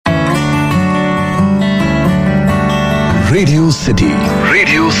Radio city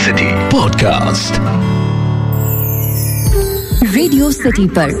podcast. Radio city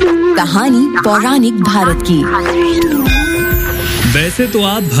पर कहानी पौराणिक भारत की। वैसे तो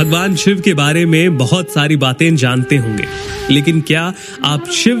आप भगवान शिव के बारे में बहुत सारी बातें जानते होंगे, लेकिन क्या आप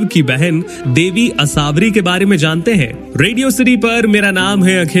शिव की बहन देवी असावरी के बारे में जानते हैं? रेडियो सिटी पर मेरा नाम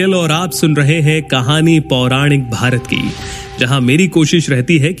है अखिल और आप सुन रहे हैं कहानी पौराणिक भारत की, जहां मेरी कोशिश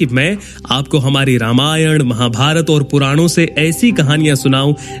रहती है कि मैं आपको हमारी रामायण, महाभारत और पुराणों से ऐसी कहानियां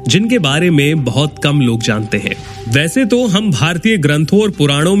सुनाऊं जिनके बारे में बहुत कम लोग जानते हैं। वैसे तो हम भारतीय ग्रंथों और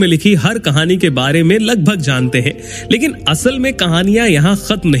पुराणों में लिखी हर कहानी के बारे में लगभग जानते हैं, लेकिन असल में कहानियां यहाँ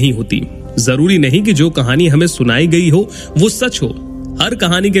खत्म नहीं होती। जरूरी नहीं कि जो कहानी हमें सुनाई गई हो वो सच हो। हर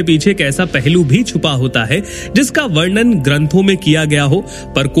कहानी के पीछे एक ऐसा पहलू भी छुपा होता है जिसका वर्णन ग्रंथों में किया गया हो,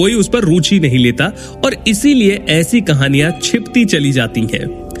 पर कोई उस पर रुचि नहीं लेता और इसीलिए ऐसी कहानियां छिपती चली जाती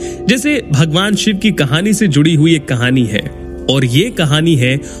हैं। जैसे भगवान शिव की कहानी से जुड़ी हुई एक कहानी है और ये कहानी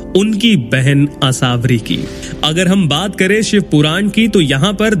है उनकी बहन असावरी की। अगर हम बात करें शिव पुराण की, तो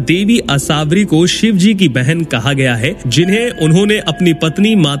यहाँ पर देवी असावरी को शिव जी की बहन कहा गया है, जिन्हें उन्होंने अपनी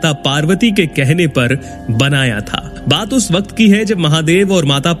पत्नी माता पार्वती के कहने पर बनाया था। बात उस वक्त की है जब महादेव और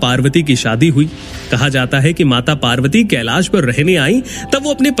माता पार्वती की शादी हुई। कहा जाता है कि माता पार्वती कैलाश पर रहने आई तब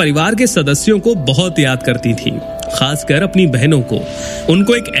वो अपने परिवार के सदस्यों को बहुत याद करती थी, खासकर अपनी बहनों को।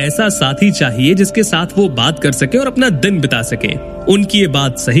 उनको एक ऐसा साथी चाहिए जिसके साथ वो बात कर सके और अपना दिन बिता सके। उनकी ये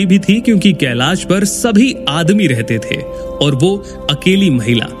बात सही भी थी, क्योंकि कैलाश पर सभी आदमी रहते थे और वो अकेली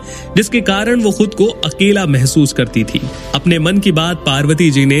महिला, जिसके कारण वो खुद को अकेला महसूस करती थी। अपने मन की बात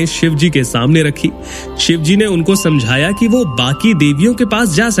पार्वती जी ने शिव जी के सामने रखी। शिव जी ने उनको समझाया कि वो बाकी देवियों के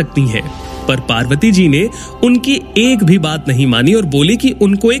पास जा सकती हैं, पर पार्वती जी ने उनकी एक भी बात नहीं मानी और बोली कि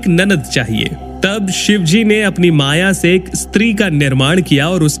उनको एक ननद चाहिए। तब शिव जी ने अपनी माया से एक स्त्री का निर्माण किया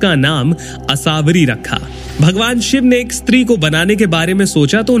और उसका नाम असावरी रखा। भगवान शिव ने एक स्त्री को बनाने के बारे में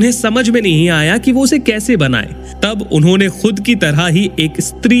सोचा तो उन्हें समझ में नहीं आया कि वो उसे कैसे बनाए। तब उन्होंने खुद की तरह ही एक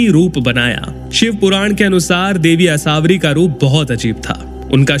स्त्री रूप बनाया। शिव पुराण के अनुसार देवी असावरी का रूप बहुत अजीब था।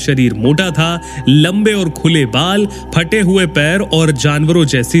 उनका शरीर मोटा था, लंबे और खुले बाल, फटे हुए पैर और जानवरों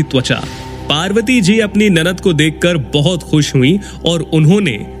जैसी त्वचा। पार्वती जी अपनी ननद को देखकर बहुत खुश हुई और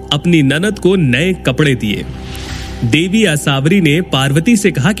उन्होंने अपनी ननद को नए कपड़े दिए। देवी असावरी ने पार्वती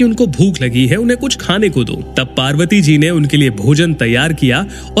से कहा कि उनको भूख लगी है, उन्हें कुछ खाने को दो। तब पार्वती जी ने उनके लिए भोजन तैयार किया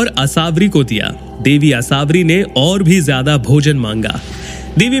और असावरी को दिया। देवी असावरी ने और भी ज्यादा भोजन मांगा।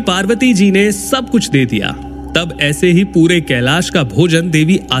 देवी पार्वती जी ने सब कुछ दे दिया। तब ऐसे ही पूरे कैलाश का भोजन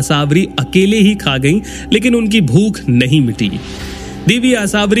देवी असावरी अकेले ही खा गईं, लेकिन उनकी भूख नहीं मिटी। देवी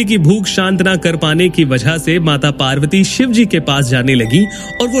असावरी की भूख शांत न कर पाने की वजह से माता पार्वती शिव जी के पास जाने लगी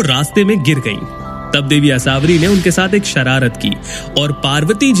और वो रास्ते में गिर गईं। तब देवी असावरी ने उनके साथ एक शरारत की और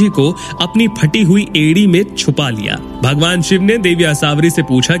पार्वती जी को अपनी फटी हुई एड़ी में छुपा लिया। भगवान शिव ने देवी असावरी से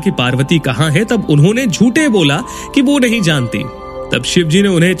पूछा कि पार्वती कहाँ है। तब उन्होंने झूठे बोला कि वो नहीं जानती। तब शिव जी ने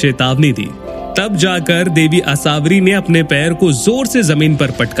उन्हें चेतावनी दी। तब जाकर देवी असावरी ने अपने पैर को जोर से जमीन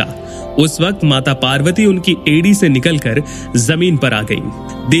पर पटका। उस वक्त माता पार्वती उनकी एड़ी से निकलकर जमीन पर आ गईं।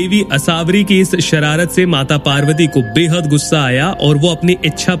 देवी असावरी की इस शरारत से माता पार्वती को बेहद गुस्सा आया और वो अपनी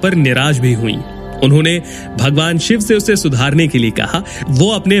इच्छा पर निराश भी हुई। उन्होंने भगवान शिव से उसे सुधारने के लिए कहा, वो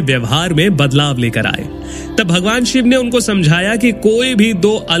अपने व्यवहार में बदलाव लेकर आए। तब भगवान शिव ने उनको समझाया कि कोई भी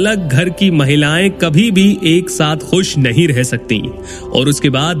दो अलग घर की महिलाएं कभी भी एक साथ खुश नहीं रह सकती। और उसके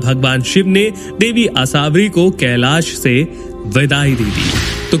बाद भगवान शिव ने देवी असावरी को कैलाश से विदाई दे दी।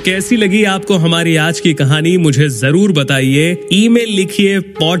 तो कैसी लगी आपको हमारी आज की कहानी, मुझे जरूर बताइए। ईमेल लिखिए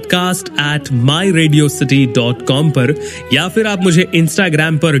podcast@myradiocity.com पर, या फिर आप मुझे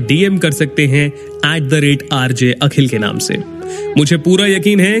इंस्टाग्राम पर DM कर सकते हैं @RJ Akhil के नाम से। मुझे पूरा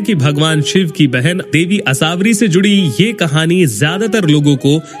यकीन है कि भगवान शिव की बहन देवी असावरी से जुड़ी ये कहानी ज्यादातर लोगों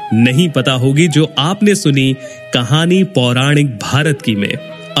को नहीं पता होगी, जो आपने सुनी कहानी पौराणिक भारत की में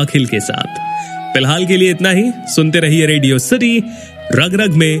अखिल के साथ। फिलहाल के लिए इतना ही। सुनते रहिए रेडियो सिटी, रग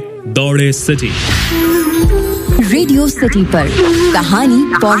रग में दौड़े सिटी। रेडियो सिटी पर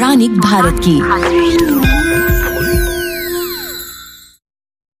कहानी पौराणिक भारत की।